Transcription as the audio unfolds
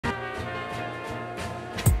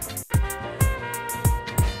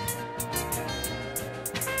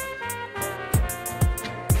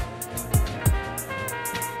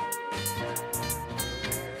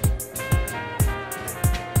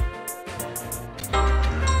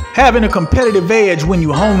Having a competitive edge when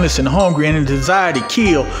you homeless and hungry and a desire to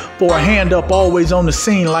kill, for a hand up always on the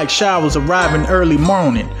scene like showers arriving early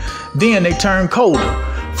morning. Then they turn colder.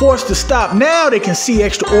 Forced to stop, now they can see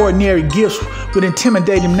extraordinary gifts with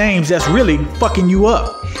intimidating names that's really fucking you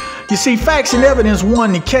up. You see, facts and evidence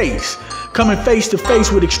won the case. Coming face to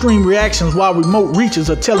face with extreme reactions while remote reachers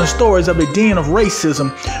are telling stories of a den of racism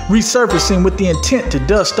resurfacing with the intent to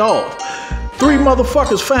dust off. 3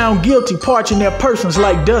 motherfuckers found guilty parching their persons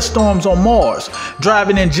like dust storms on Mars,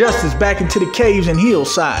 driving injustice back into the caves and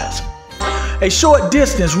hillsides. A short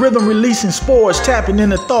distance, rhythm releasing spores tapping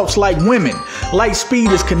into thoughts like women. Light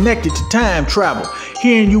speed is connected to time travel,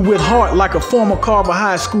 hearing you with heart like a former Carver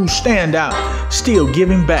High school standout, still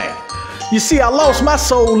giving back. You see, I lost my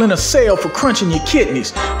soul in a cell for crunching your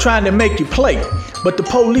kidneys, trying to make you play, but the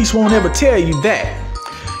police won't ever tell you that.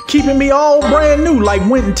 Keeping me all brand new like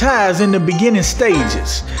Wynnton tires in the beginning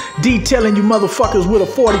stages. Detailing you motherfuckers with a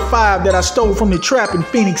 45 that I stole from the trap in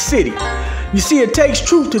Phoenix City. You see, it takes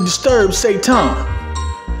truth to disturb Satan.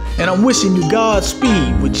 And I'm wishing you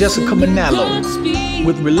Godspeed with Jessica Manalo,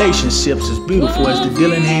 with relationships as beautiful as the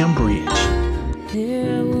Dillingham Bridge.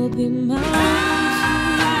 There will be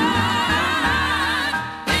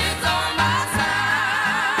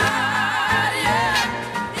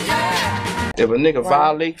If a nigga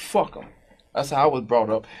violate, fuck him. That's how I was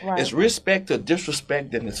brought up. Right. It's respect or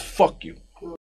disrespect, then it's fuck you.